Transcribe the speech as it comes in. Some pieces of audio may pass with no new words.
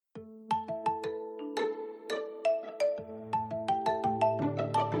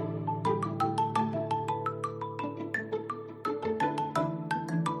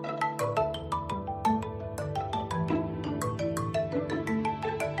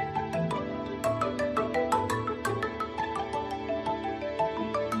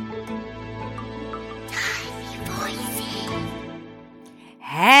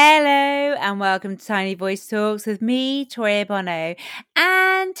and welcome to Tiny Voice Talks with me, Toria Bono.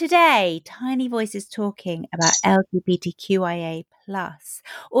 And today, Tiny Voice is talking about LGBTQIA+.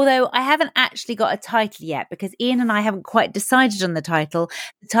 Although I haven't actually got a title yet because Ian and I haven't quite decided on the title.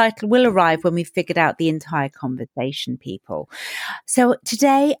 The title will arrive when we've figured out the entire conversation, people. So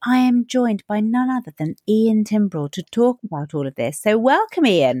today I am joined by none other than Ian Timbrell to talk about all of this. So welcome,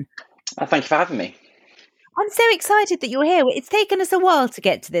 Ian. Thank you for having me. I'm so excited that you're here. It's taken us a while to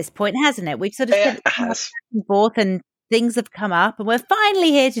get to this point, hasn't it? We've sort of been back and forth and things have come up and we're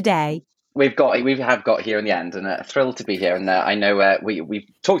finally here today. We have got here in the end, and thrilled to be here. And I know we've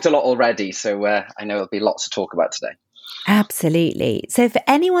talked a lot already, so I know there'll be lots to talk about today. Absolutely. So for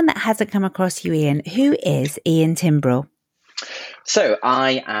anyone that hasn't come across you, Ian, who is Ian Timbrell? So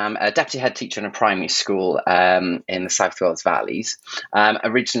I am a deputy head teacher in a primary school in the South Wales Valleys,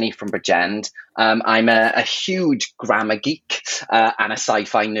 originally from Bridgend. I'm a huge grammar geek and a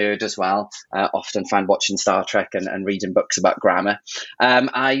sci-fi nerd as well. Often find watching Star Trek and reading books about grammar.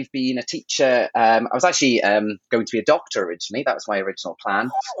 I've been a teacher. I was actually going to be a doctor originally. That was my original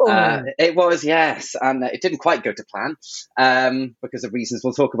plan. It was, yes. And it didn't quite go to plan because of reasons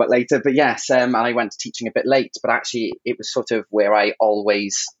we'll talk about later. But yes, and I went to teaching a bit late. But actually, it was sort of where I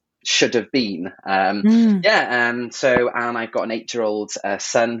always should have been. And I've got an 8-year-old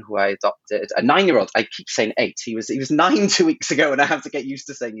son who I adopted, a 9-year-old. I keep saying 8. He was 9 2 weeks ago, and I have to get used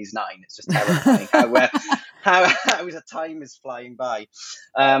to saying he's 9. It's just terrifying how the time is flying by.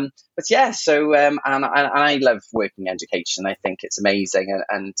 And I love working in education. I think it's amazing,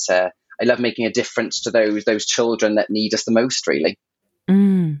 and I love making a difference to those children that need us the most, really.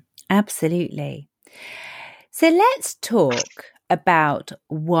 Absolutely. So let's talk about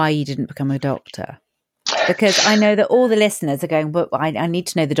why you didn't become a doctor, because I know that all the listeners are going, but I need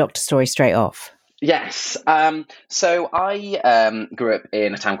to know the doctor story straight off. Yes. So I grew up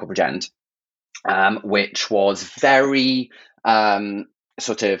in a town called Bridgend, which was very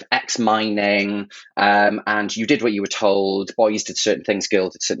sort of ex-mining, and you did what you were told. Boys did certain things,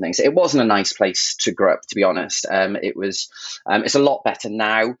 girls did certain things. It wasn't a nice place to grow up, to be honest. It's a lot better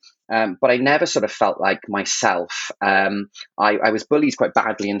now. But I never sort of felt like myself. I was bullied quite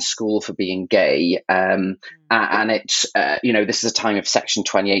badly in school for being gay. And it's, this is a time of Section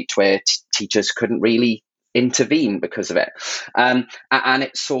 28 where teachers couldn't really intervene because of it. And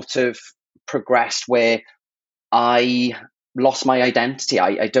it sort of progressed where I lost my identity.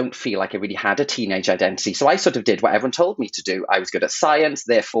 I don't feel like I really had a teenage identity. So I sort of did what everyone told me to do. I was good at science,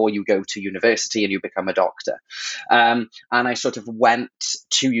 therefore you go to university and you become a doctor. And I sort of went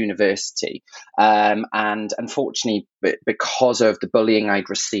to university. And unfortunately, because of the bullying I'd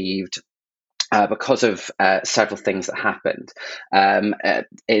received, because of several things that happened,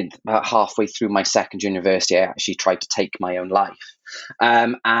 about halfway through my second university, I actually tried to take my own life.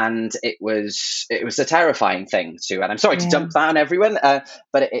 And it was a terrifying thing too. And I'm sorry to jump that on everyone,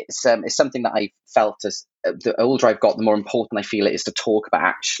 but it's something that I felt as the older I've got, the more important I feel it is to talk about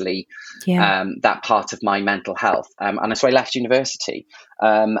actually that part of my mental health. And so I left university,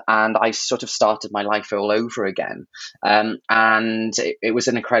 and I sort of started my life all over again. And it was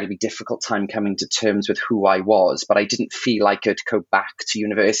an incredibly difficult time coming to terms with who I was, but I didn't feel I could go back to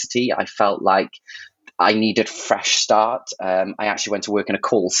university. I felt like I needed a fresh start. I actually went to work in a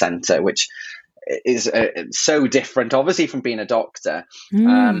call center, which is so different, obviously, from being a doctor.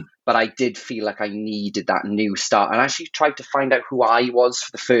 But I did feel like I needed that new start, and I actually tried to find out who I was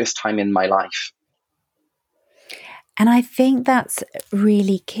for the first time in my life. And I think that's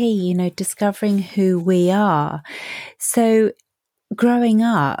really key, discovering who we are. So growing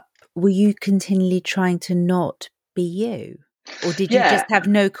up, were you continually trying to not be you? Or did you just have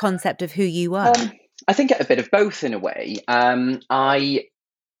no concept of who you were? I think a bit of both in a way.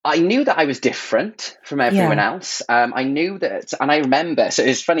 I knew that I was different from everyone else. I knew that, and I remember, so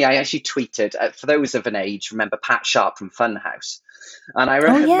it's funny, I actually tweeted, for those of an age, remember Pat Sharp from Funhouse. And I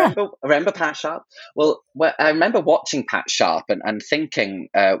remember Pat Sharp. Well, I remember watching Pat Sharp and thinking,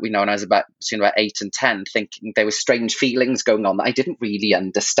 when I was about 8 and 10, thinking there were strange feelings going on that I didn't really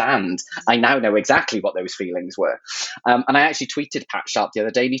understand. I now know exactly what those feelings were. And I actually tweeted Pat Sharp the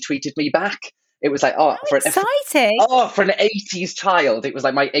other day, and he tweeted me back. It was like, exciting. For an 80s child, it was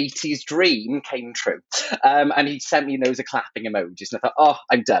like my 80s dream came true. And he sent me those clapping emojis. And I thought,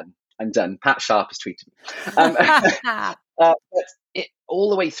 I'm done. Pat Sharp has tweeted me. But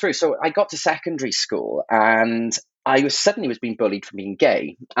all the way through. So I got to secondary school, and I was being bullied for being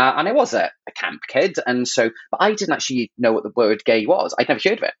gay, and I was a camp kid, and but I didn't actually know what the word gay was. I'd never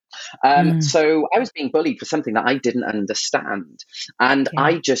heard of it, Mm, so I was being bullied for something that I didn't understand, and yeah.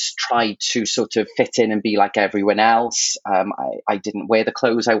 I just tried to sort of fit in and be like everyone else. I didn't wear the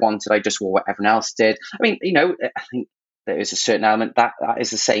clothes I wanted; I just wore what everyone else did. I mean, I think there is a certain element that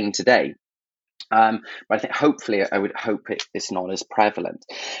is the same today. But I think hopefully, I would hope it's not as prevalent.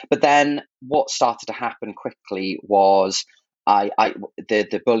 But then what started to happen quickly was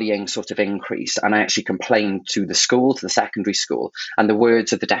the bullying sort of increased, and I actually complained to the school, to the secondary school, and the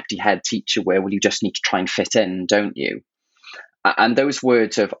words of the deputy head teacher were, "Well, you just need to try and fit in, don't you?" And those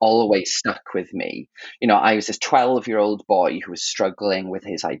words have always stuck with me. I was this 12-year-old boy who was struggling with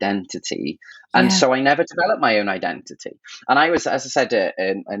his identity. And Yeah. so I never developed my own identity. And I was, as I said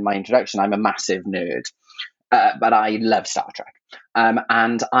in my introduction, I'm a massive nerd, but I love Star Trek.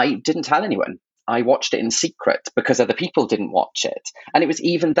 And I didn't tell anyone. I watched it in secret because other people didn't watch it. And it was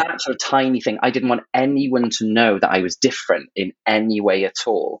even that sort of tiny thing. I didn't want anyone to know that I was different in any way at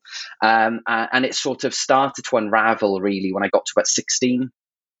all. And it sort of started to unravel really when I got to about 16.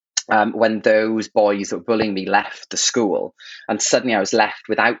 When those boys that were bullying me left the school, and suddenly I was left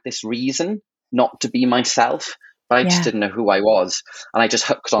without this reason not to be myself, but I just Yeah. didn't know who I was, and I just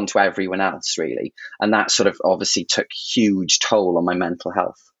hooked onto everyone else really, and that sort of obviously took huge toll on my mental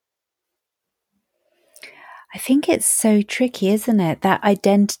health. I think it's so tricky, isn't it? That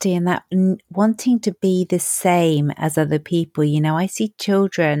identity and that wanting to be the same as other people. I see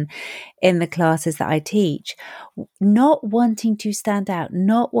children in the classes that I teach not wanting to stand out,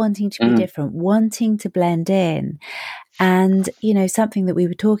 not wanting to be Mm, different, wanting to blend in. And, something that we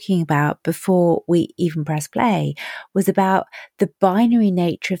were talking about before we even press play was about the binary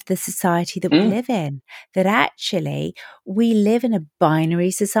nature of the society that we mm. live in, that actually we live in a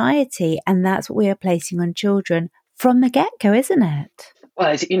binary society. And that's what we are placing on children from the get go, isn't it?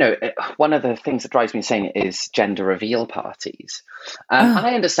 Well, one of the things that drives me insane is gender reveal parties. And Oh,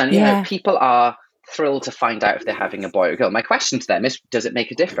 I understand, yeah. people are thrilled to find out if they're having a boy or a girl. My question to them is, does it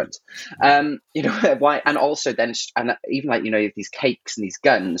make a difference? Why? And also then, and even like, these cakes and these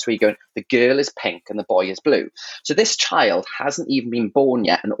guns where you go, the girl is pink and the boy is blue. So this child hasn't even been born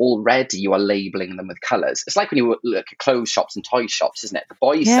yet, and already you are labeling them with colors. It's like when you look at clothes shops and toy shops, isn't it? The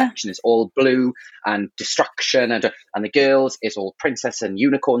boys Yeah. section is all blue and destruction, and the girls is all princess and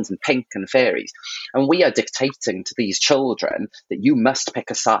unicorns and pink and fairies. And we are dictating to these children that you must pick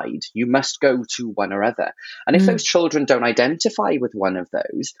a side, you must go to one or other. And if Mm. those children don't identify with one of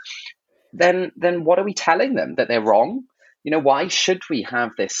those, then what are we telling them? That they're wrong? Why should we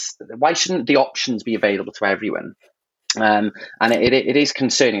have this? Why shouldn't the options be available to everyone? And it is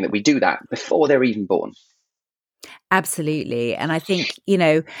concerning that we do that before they're even born. Absolutely. And I think,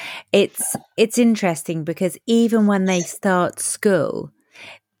 it's interesting because even when they start school,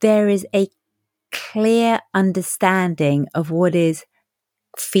 there is a clear understanding of what is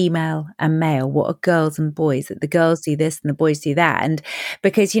female and male, what are girls and boys, that the girls do this and the boys do that. And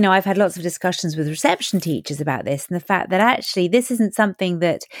because, I've had lots of discussions with reception teachers about this and the fact that actually this isn't something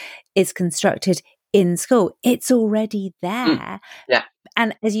that is constructed in school. It's already Mm, there. yeah.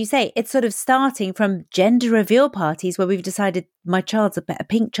 And as you say, it's sort of starting from gender reveal parties where we've decided my child's a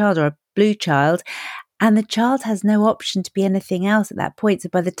pink child or a blue child, and the child has no option to be anything else at that point. So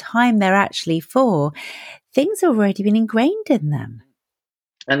by the time they're actually 4, things have already been ingrained in them.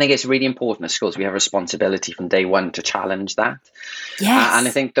 I think it's really important as schools we have a responsibility from day one to challenge that. And I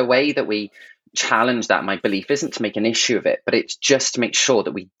Yes. think the way that we challenge that, my belief, isn't to make an issue of it, but it's just to make sure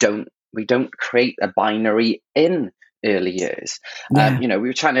that we don't create a binary in early years. Yeah. We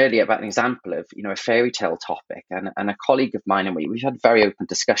were chatting earlier about an example of a fairy tale topic, and a colleague of mine and we've had very open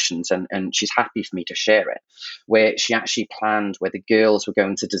discussions, and she's happy for me to share it, where she actually planned where the girls were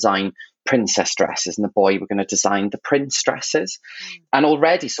going to design princess dresses and the boy were going to design the prince dresses. And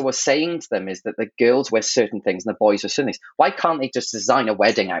already, so we're saying to them is that the girls wear certain things and the boys wear certain things. Why can't they just design a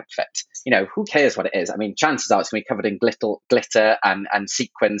wedding outfit? Who cares what it is? I mean, chances are it's going to be covered in glitter and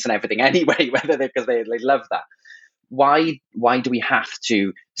sequins and everything anyway, because they love that. Why do we have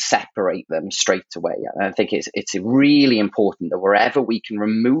to separate them straight away? And I think it's really important that wherever we can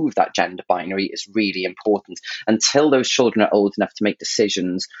remove that gender binary is really important until those children are old enough to make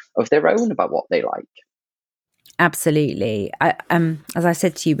decisions of their own about what they like. Absolutely. As I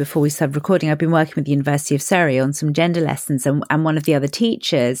said to you before we started recording, I've been working with the University of Surrey on some gender lessons, and one of the other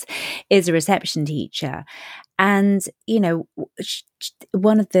teachers is a reception teacher. And,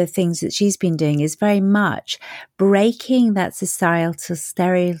 one of the things that she's been doing is very much breaking that societal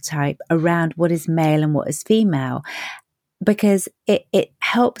stereotype around what is male and what is female, because it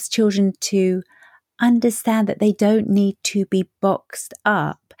helps children to understand that they don't need to be boxed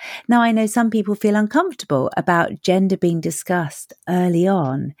up. Now, I know some people feel uncomfortable about gender being discussed early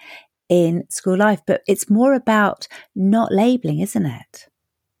on in school life, but it's more about not labeling, isn't it?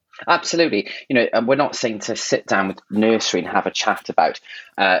 Absolutely. And we're not saying to sit down with nursery and have a chat about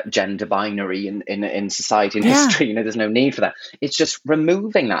gender binary in society and Yeah. history. There's no need for that. It's just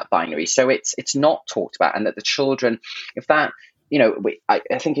removing that binary. So it's not talked about, and that the children, if that, I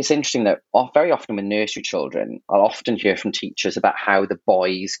think it's interesting that very often with nursery children, I'll often hear from teachers about how the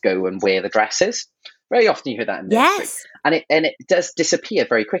boys go and wear the dresses. Very often you hear that in nursery. Yes. And it does disappear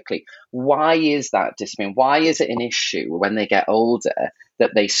very quickly. Why is that disappearing? Why is it an issue when they get older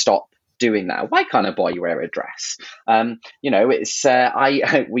that they stop doing that? Why can't a boy wear a dress? It's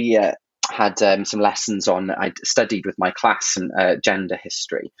we had some lessons on. I studied with my class and gender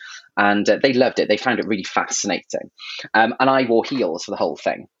history, and they loved it. They found it really fascinating, and I wore heels for the whole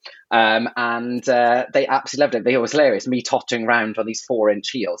thing. And they absolutely loved it. They was hilarious. Me tottering around on these 4-inch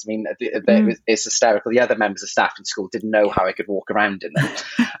heels. I mean, it's hysterical. The other members of staff in school didn't know how I could walk around in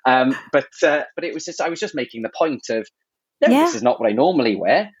them. But it was just, I was just making the point of, no, this is not what I normally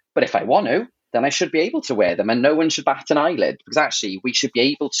wear. But if I want to, then I should be able to wear them, and no one should bat an eyelid, because actually we should be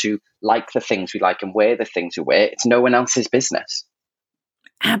able to like the things we like and wear the things we wear. It's no one else's business.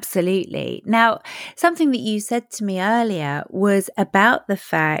 Absolutely. Now, something that you said to me earlier was about the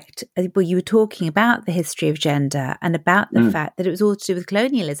fact, well, you were talking about the history of gender and about the fact that it was all to do with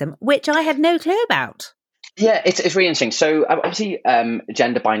colonialism, which I had no clue about. Yeah, it's really interesting. So obviously,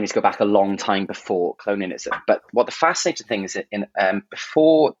 gender binaries go back a long time before colonialism. But what the fascinating thing is,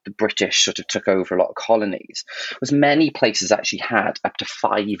 before the British sort of took over a lot of colonies, was many places actually had up to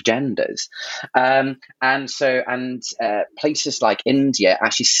 5 genders, and places like India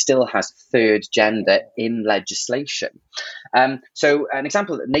actually still has third gender in legislation. So an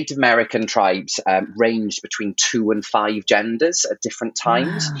example, Native American tribes ranged between 2 and 5 genders at different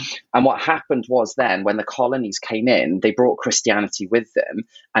times. Wow. And what happened was then, when the colonies came in, they brought Christianity with them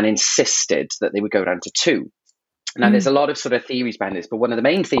and insisted that they would go down to 2. Now, there's a lot of sort of theories behind this, but one of the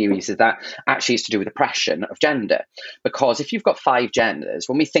main theories is that actually it's to do with oppression of gender. Because if you've got 5 genders,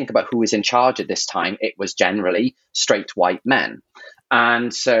 when we think about who was in charge at this time, it was generally straight white men.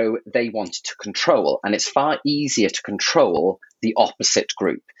 And so they wanted to control, and it's far easier to control the opposite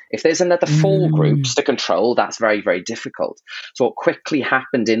group. If there's another 4 groups to control, that's very, very difficult. So what quickly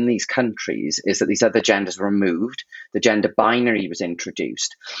happened in these countries is that these other genders were removed, the gender binary was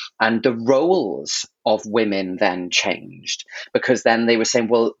introduced, and the roles of women then changed, because then they were saying,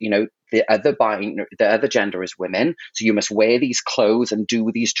 well, the other gender is women, so you must wear these clothes and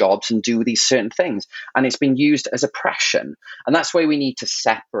do these jobs and do these certain things. And it's been used as oppression. And that's why we need to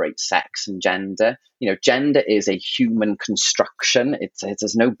separate sex and gender. Gender is a human construction.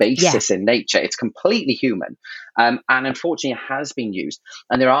 There's no basis in nature. It's completely human. And unfortunately, it has been used.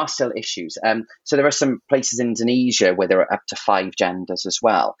 And there are still issues. So there are some places in Indonesia where there are up to 5 genders as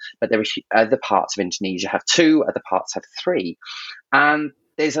well. But there are other parts of Indonesia have 2, other parts have 3. And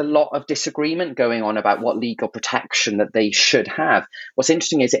there's a lot of disagreement going on about what legal protection that they should have. What's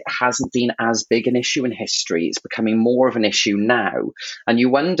interesting is it hasn't been as big an issue in history. It's becoming more of an issue now. And you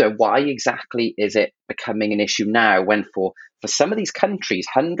wonder, why exactly is it becoming an issue now, when for some of these countries,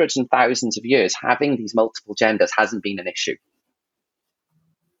 hundreds and thousands of years, having these multiple genders hasn't been an issue?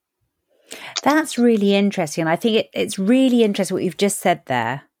 That's really interesting. And I think it's really interesting what you've just said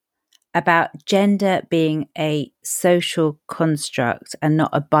there about gender being a social construct and not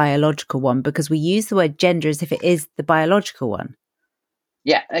a biological one, because we use the word gender as if it is the biological one.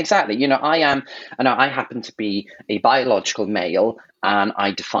 Yeah, exactly. I happen to be a biological male, and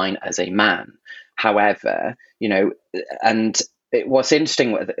I define as a man. However, and what's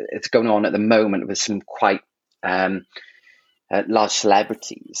interesting, it's going on at the moment with some quite large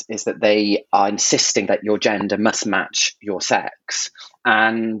celebrities, is that they are insisting that your gender must match your sex.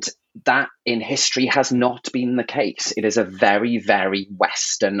 And that in history has not been the case. It is a very, very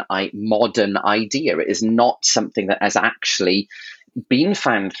Western, modern idea. It is not something that has actually been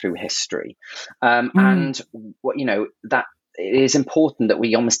found through history. And that it is important that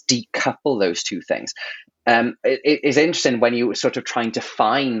we almost decouple those two things. It is interesting when you sort of try and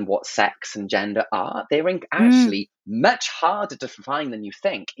define what sex and gender are. They're actually much harder to define than you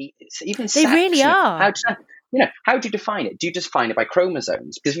think. It's even they sex, really are. How do you define it? Do you just define it by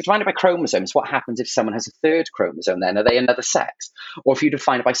chromosomes? Because if you define it by chromosomes, what happens if someone has a 3rd chromosome then? Are they another sex? Or if you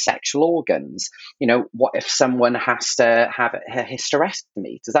define it by sexual organs, what if someone has to have a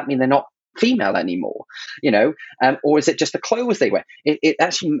hysterectomy? Does that mean they're not female anymore, or is it just the clothes they wear? It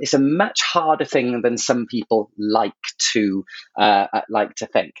actually, it's a much harder thing than some people to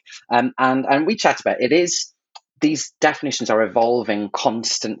think. And we chat about it. Is these definitions are evolving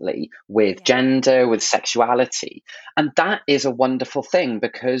constantly with gender, with sexuality, and that is a wonderful thing,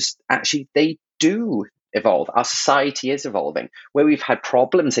 because actually they do evolve. Our society is evolving. Where we've had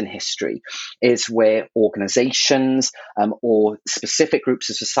problems in history is where organizations or specific groups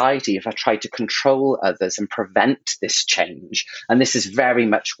of society have tried to control others and prevent this change. And this is very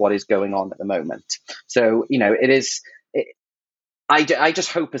much what is going on at the moment. So, it is. I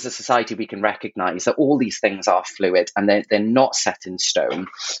just hope as a society we can recognize that all these things are fluid and they're not set in stone,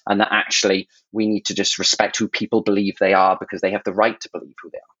 and that actually we need to just respect who people believe they are, because they have the right to believe who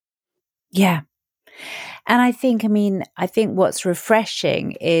they are. Yeah. And I think what's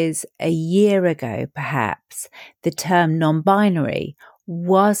refreshing is a year ago, perhaps, the term non-binary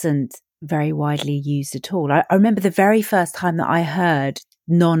wasn't very widely used at all. I remember the very first time that I heard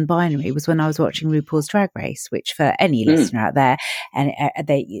non-binary was when I was watching RuPaul's Drag Race, which for any listener out there, and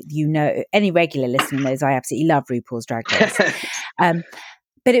any regular listener knows I absolutely love RuPaul's Drag Race.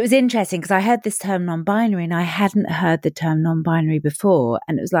 But it was interesting because I heard this term non-binary and I hadn't heard the term non-binary before.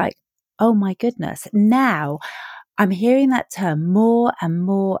 And it was like, oh my goodness, now I'm hearing that term more and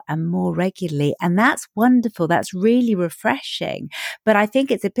more and more regularly. And that's wonderful. That's really refreshing. But I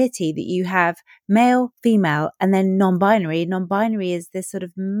think it's a pity that you have male, female, and then non-binary. Non-binary is this sort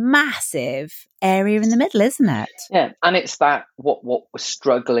of massive area in the middle, isn't it? Yeah. And it's that what we're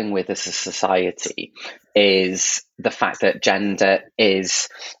struggling with as a society is the fact that gender is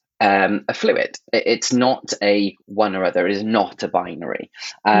a fluid. It's not a one or other. It is not a binary.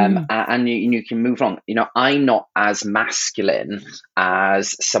 And you can move on. I'm not as masculine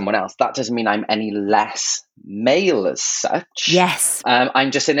as someone else. That doesn't mean I'm any less male as such. Yes. I'm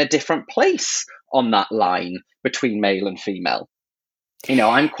just in a different place on that line between male and female.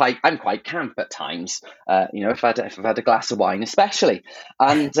 I'm quite camp at times. If I've had a glass of wine, especially,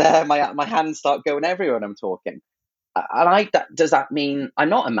 and my hands start going everywhere when I'm talking. And does that mean I'm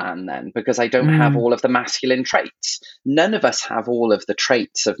not a man then, because I don't have all of the masculine traits? None of us have all of the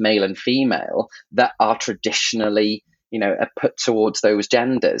traits of male and female that are traditionally, are put towards those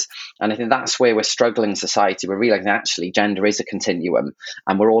genders. And I think that's where we're struggling in society. We're realizing actually gender is a continuum,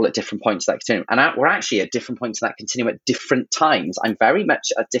 and we're all at different points of that continuum. And we're actually at different points of that continuum at different times. I'm very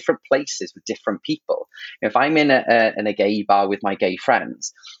much at different places with different people. If I'm in a gay bar with my gay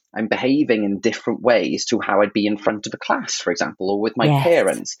friends, I'm behaving in different ways to how I'd be in front of a class, for example, or with my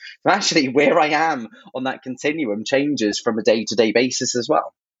parents. So actually, where I am on that continuum changes from a day-to-day basis as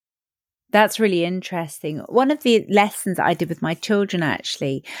well. That's really interesting. One of the lessons I did with my children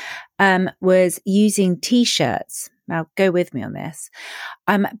actually was using T-shirts. Now, go with me on this.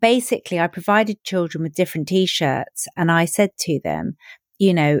 Basically, I provided children with different T-shirts, and I said to them,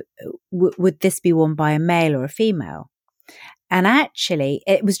 would this be worn by a male or a female? And actually,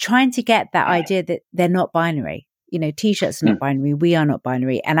 it was trying to get that idea that they're not binary. T-shirts are not binary. We are not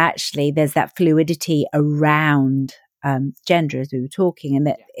binary. And actually, there's that fluidity around gender, as we were talking,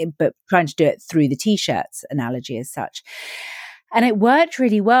 but trying to do it through the T-shirts analogy as such. And it worked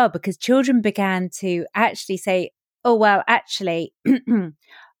really well because children began to actually say, oh, well, actually,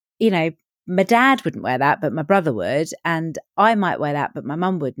 my dad wouldn't wear that, but my brother would. And I might wear that, but my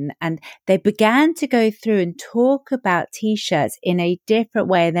mum wouldn't. And they began to go through and talk about T-shirts in a different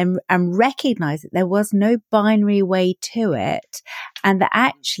way and recognize that there was no binary way to it. And that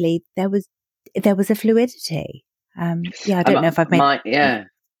actually there was a fluidity. I don't know if I've made...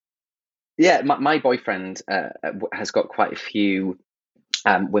 My boyfriend has got quite a few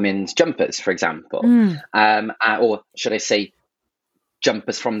women's jumpers, for example. Or should I say,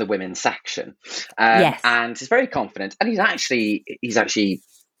 jumpers from the women's section. And he's very confident, and he's actually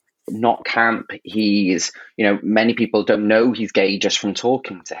not camp. He's, many people don't know he's gay just from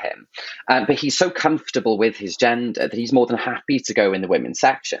talking to him. But he's so comfortable with his gender that he's more than happy to go in the women's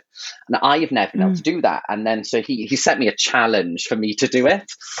section. And I have never been able to do that. And then so he set me a challenge for me to do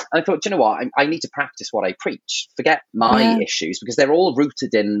it. And I thought, you know what, I need to practice what I preach. Forget my issues, because they're all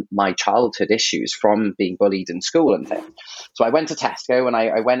rooted in my childhood issues from being bullied in school and things. So I went to Tesco and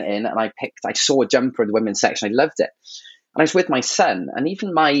I went in and I saw a jumper in the women's section. I loved it. And I was with my son, and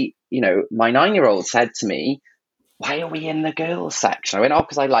even my 9-year-old said to me, "Why are we in the girls' section?" I went, "Oh,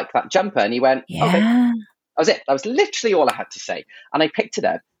 because I like that jumper." And he went, "Okay." That was it. That was literally all I had to say. And I picked it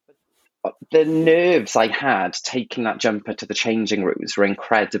up. the nerves I had taking that jumper to the changing rooms were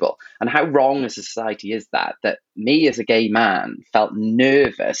incredible. And how wrong as a society is that me as a gay man felt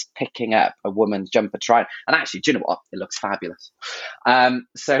nervous picking up a woman's jumper to try. And actually, do you know what? It looks fabulous. And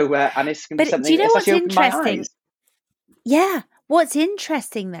it's going to be But do something you know that's what's actually opened my interesting? eyes. Yeah. What's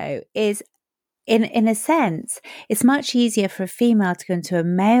interesting though is in a sense, it's much easier for a female to go into the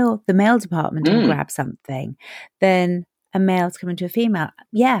male department and grab something than a male to come into a female.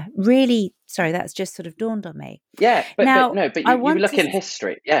 Yeah, really. Sorry, that's just sort of dawned on me. Yeah, but you look in to.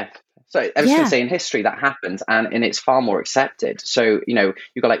 history. Yeah. So I was going to say in history that happened, and it's far more accepted. So you've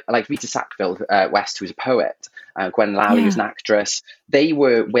got like Rita Sackville West, who's a poet, Gwen Lally, who's an actress. They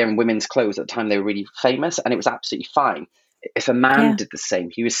were wearing women's clothes at the time they were really famous, and it was absolutely fine. If a man did the same,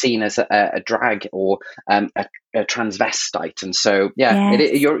 he was seen as a drag or a transvestite, and so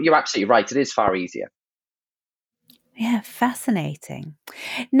you're absolutely right. It is far easier. Yeah, fascinating.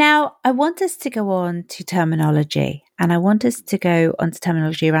 Now, I want us to go on to terminology, and I want us to go on to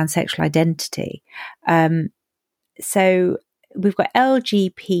terminology around sexual identity. So we've got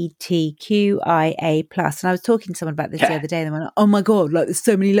LGBTQIA+, and I was talking to someone about this the other day, and they went, "Oh my God, like there's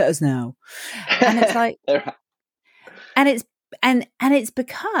so many letters now." And it's like, and it's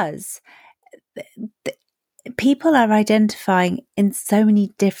because people are identifying in so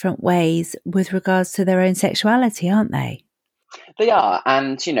many different ways with regards to their own sexuality, aren't they? They are,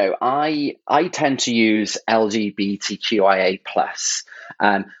 and I tend to use LGBTQIA+,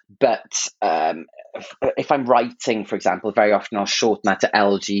 but if I'm writing, for example, very often I'll shorten that to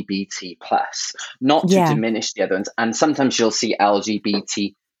LGBT+, not to diminish the other ones, and sometimes you'll see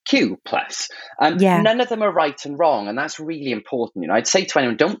LGBTQ+. None of them are right and wrong, and that's really important. I'd say to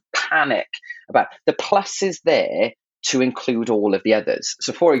anyone, don't panic about the plus is there to include all of the others.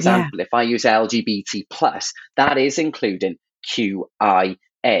 So, for example, if I use LGBT+, that is including QIA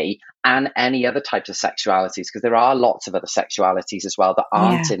and any other types of sexualities, because there are lots of other sexualities as well that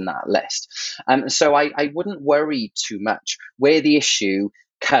aren't in that list. So I wouldn't worry too much. Where the issue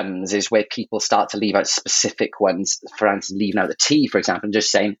comes is where people start to leave out specific ones, for instance, leaving out the T, for example, and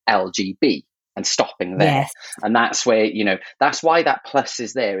just saying LGB and stopping there. And that's where, that's why that plus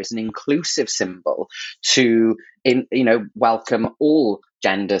is there, is an inclusive symbol to, welcome all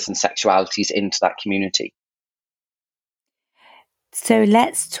genders and sexualities into that community. So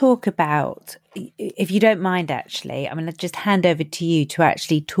let's talk about, if you don't mind, actually, I'm going to just hand over to you to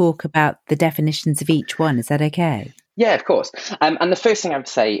actually talk about the definitions of each one. Is that okay? Yeah, of course. And the first thing I would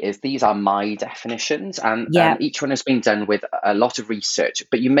say is these are my definitions, and each one has been done with a lot of research,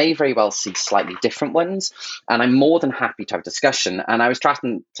 but you may very well see slightly different ones. And I'm more than happy to have a discussion. And we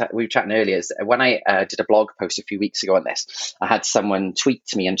were chatting earlier, when I did a blog post a few weeks ago on this, I had someone tweet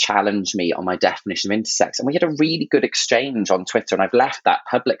me and challenge me on my definition of intersex. And we had a really good exchange on Twitter. And I've left that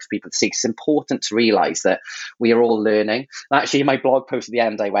public for people to see. It's important to realize that we are all learning. And actually, in my blog post at the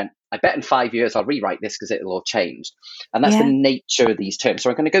end, I went, I bet in 5 years I'll rewrite this because it'll all change. And that's the nature of these terms. So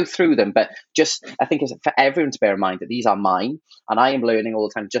I'm going to go through them, but I think it's for everyone to bear in mind that these are mine and I am learning all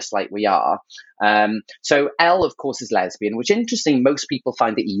the time, just like we are. So L, of course, is lesbian, which interesting, most people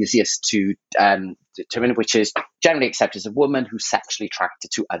find the easiest to determine, which is generally accepted as a woman who's sexually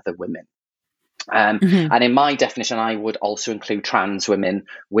attracted to other women. And in my definition, I would also include trans women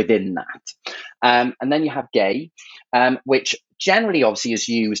within that. And then you have gay, which generally obviously is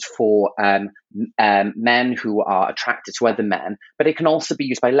used for men who are attracted to other men, but it can also be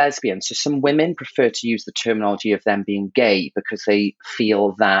used by lesbians. So some women prefer to use the terminology of them being gay because they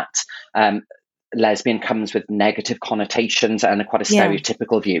feel that lesbian comes with negative connotations and quite a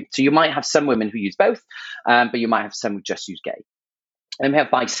stereotypical view. So you might have some women who use both, but you might have some who just use gay. And we have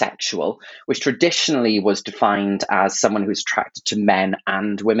bisexual, which traditionally was defined as someone who's attracted to men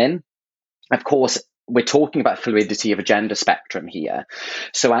and women. Of course, we're talking about fluidity of a gender spectrum here.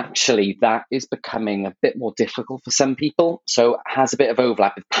 So actually, that is becoming a bit more difficult for some people. So it has a bit of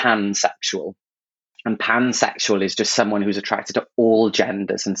overlap with pansexual. And pansexual is just someone who's attracted to all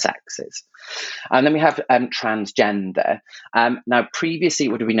genders and sexes. And then we have transgender. Now, previously it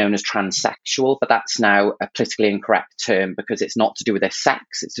would have been known as transsexual, but that's now a politically incorrect term because it's not to do with their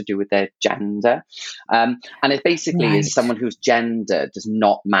sex, it's to do with their gender. And it basically is someone whose gender does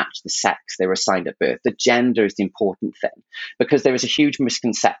not match the sex they were assigned at birth. The gender is the important thing because there is a huge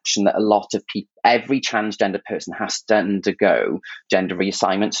misconception that a lot of people, every transgender person has to undergo gender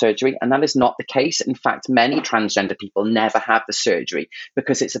reassignment surgery, and that is not the case. In fact, many transgender people never have the surgery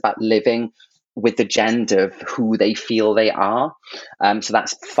because it's about living with the gender of who they feel they are. So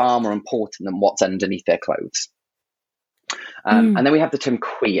that's far more important than what's underneath their clothes. And then we have the term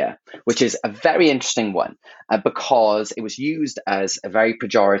queer, which is a very interesting one because it was used as a very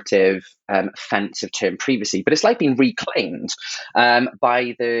pejorative, offensive term previously, but it's like being reclaimed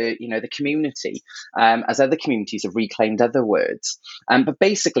by the community, as other communities have reclaimed other words. But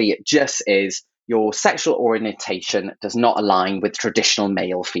basically, it just is your sexual orientation does not align with traditional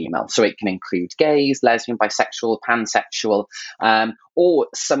male-female. So it can include gays, lesbian, bisexual, pansexual, or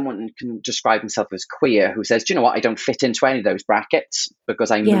someone can describe himself as queer who says, do you know what, I don't fit into any of those brackets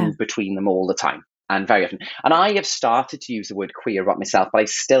because I move between them all the time. And very often. And I have started to use the word queer about myself, but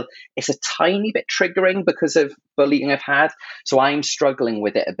it's a tiny bit triggering because of bullying I've had. So I'm struggling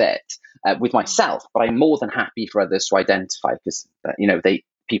with it a bit with myself, but I'm more than happy for others to identify because,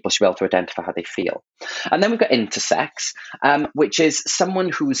 people should be able to identify how they feel. And then we've got intersex, which is someone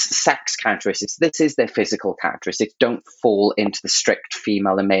whose sex characteristics, this is their physical characteristics, don't fall into the strict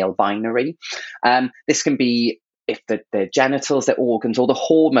female and male binary. This can be if their genitals, their organs, or the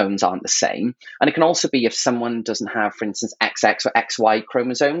hormones aren't the same. And it can also be if someone doesn't have, for instance, XX or XY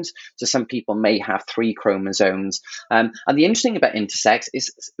chromosomes. So some people may have 3 chromosomes. And the interesting about intersex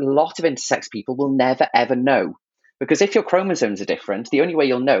is a lot of intersex people will never, ever know. Because if your chromosomes are different, the only way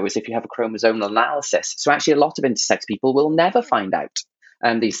you'll know is if you have a chromosomal analysis. So actually, a lot of intersex people will never find out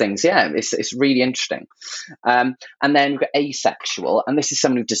these things. Yeah, it's really interesting. And then we've got asexual, and this is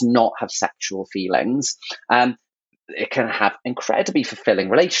someone who does not have sexual feelings. It can have incredibly fulfilling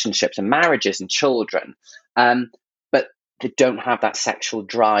relationships and marriages and children, but they don't have that sexual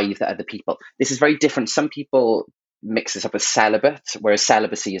drive that other people. This is very different. Some people mix this up with celibate, whereas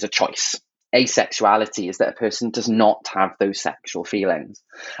celibacy is a choice. Asexuality is that a person does not have those sexual feelings.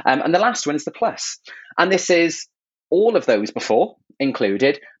 And the last one is the plus. And this is all of those before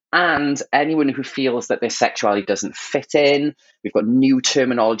included, and anyone who feels that their sexuality doesn't fit in. We've got new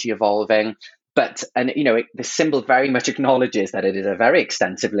terminology evolving. But, the symbol very much acknowledges that it is a very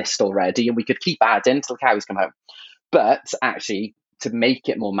extensive list already, and we could keep adding until cows come home. But actually, to make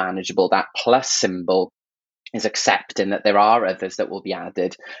it more manageable, that plus symbol is accepting that there are others that will be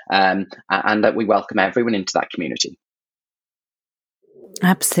added, and that we welcome everyone into that community.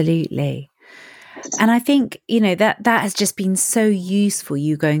 Absolutely. And I think, that has just been so useful,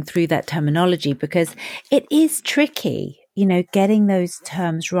 you going through that terminology, because it is tricky, getting those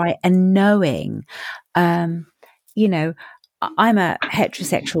terms right and knowing, I'm a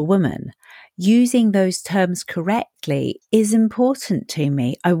heterosexual woman. Using those terms correctly is important to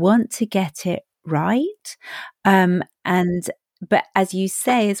me. I want to get it right. But as you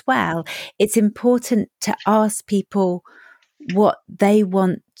say as well, it's important to ask people what they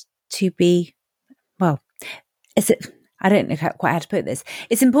want to be. Well, I don't know quite how to put this.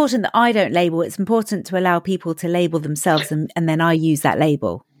 It's important that I don't label. It's important to allow people to label themselves, and then I use that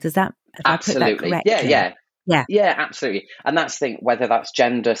label. Does that? Absolutely. I put that correctly? Yeah, absolutely. And that's the thing, whether that's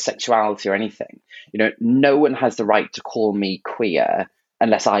gender, sexuality, or anything, no one has the right to call me queer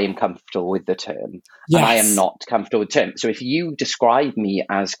unless I am comfortable with the term. Yes. And I am not comfortable with the term. So if you describe me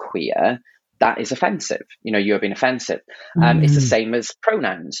as queer, that is offensive. You have been offensive. It's the same as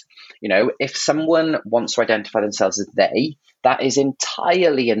pronouns. If someone wants to identify themselves as they, that is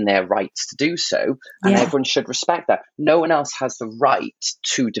entirely in their rights to do so. And everyone should respect that. No one else has the right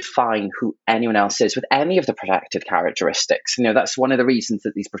to define who anyone else is with any of the protected characteristics. That's one of the reasons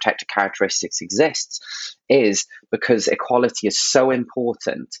that these protected characteristics exist, is because equality is so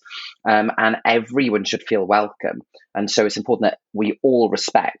important, and everyone should feel welcome. And so it's important that we all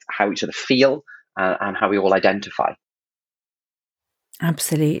respect how each other feel and how we all identify.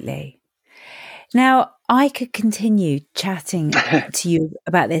 Absolutely. Now, I could continue chatting to you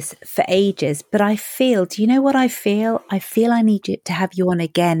about this for ages, but do you know what I feel? I feel I need to have you on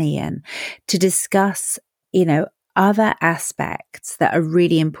again, Ian, to discuss, other aspects that are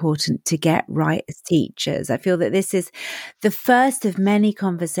really important to get right as teachers. I feel that this is the first of many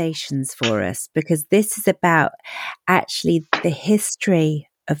conversations for us, because this is about actually the history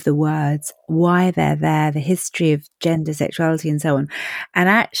of the words, why they're there, the history of gender, sexuality, and so on, and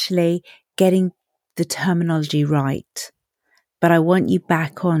actually getting the terminology right. But I want you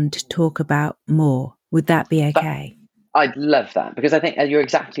back on to talk about more. Would that be okay? I'd love that, because I think you're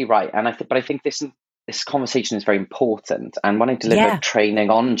exactly right. And I think this conversation is very important. And when I deliver training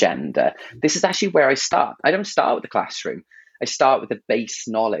on gender, this is actually where I start. I don't start with the classroom. I start with the base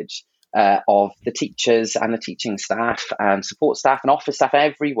knowledge of the teachers and the teaching staff and support staff and office staff.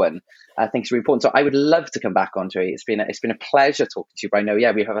 Everyone thinks it's really important. So I would love to come back onto it. It's been a pleasure talking to you. But I know, we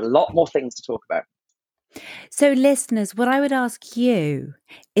have a lot more things to talk about. So listeners, what I would ask you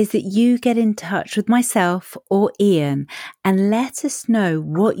is that you get in touch with myself or Ian and let us know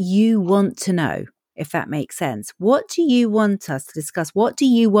what you want to know. if that makes sense. What do you want us to discuss? What do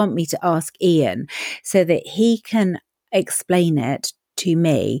you want me to ask Ian so that he can explain it to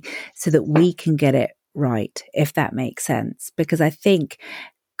me so that we can get it right, if that makes sense? Because I think,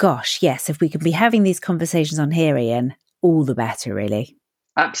 gosh, yes, if we can be having these conversations on here, Ian, all the better, really.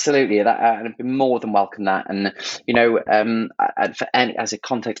 Absolutely, that I'd be more than welcome that, and for any as a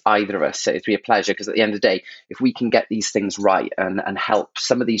contact either of us, it'd be a pleasure, because at the end of the day, if we can get these things right and help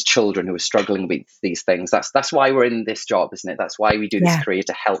some of these children who are struggling with these things, that's why we're in this job, isn't it? That's why we do this career,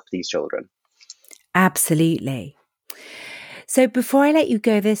 to help these children. Absolutely. So before I let you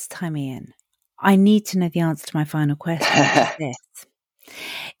go this time, Ian, I need to know the answer to my final question, which is this.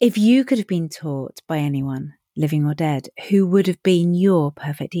 If you could have been taught by anyone, living or dead, who would have been your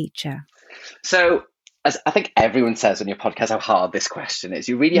perfect teacher? So, as I think everyone says on your podcast, how hard this question is.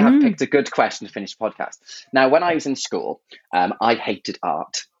 You really have picked a good question to finish the podcast. Now, when I was in school, I hated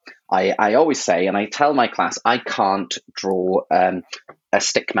art. I always say, and I tell my class, I can't draw a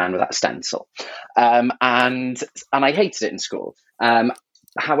stick man with that stencil. And I hated it in school.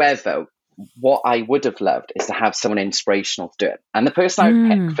 However, what I would have loved is to have someone inspirational to do it. And the person I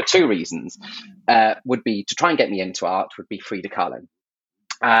would pick for two reasons would be to try and get me into art would be Frida Kahlo.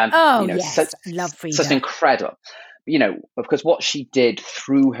 Yes, love Frida. Such incredible, because what she did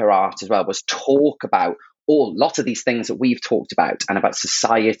through her art as well was talk about lots of these things that we've talked about, and about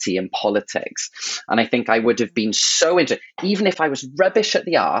society and politics. And I think I would have been so into, even if I was rubbish at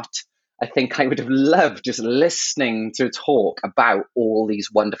the art, I think I would have loved just listening to talk about all these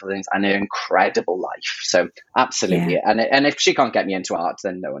wonderful things and her incredible life. So absolutely. Yeah. And if she can't get me into art,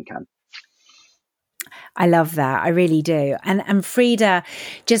 then no one can. I love that. I really do. And Frida,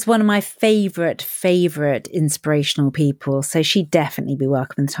 just one of my favorite inspirational people. So she'd definitely be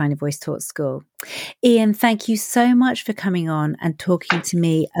welcome in the Tiny Voice Taught School. Ian, thank you so much for coming on and talking to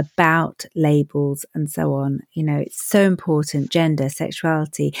me about labels and so on. It's so important, gender,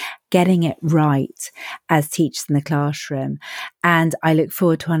 sexuality, getting it right as teachers in the classroom. And I look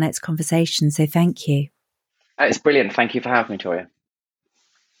forward to our next conversation. So thank you. It's brilliant. Thank you for having me, Toria.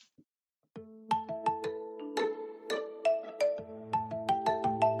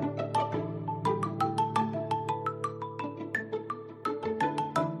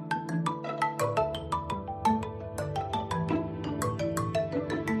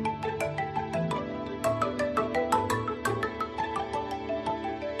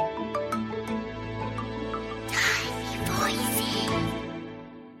 Voices.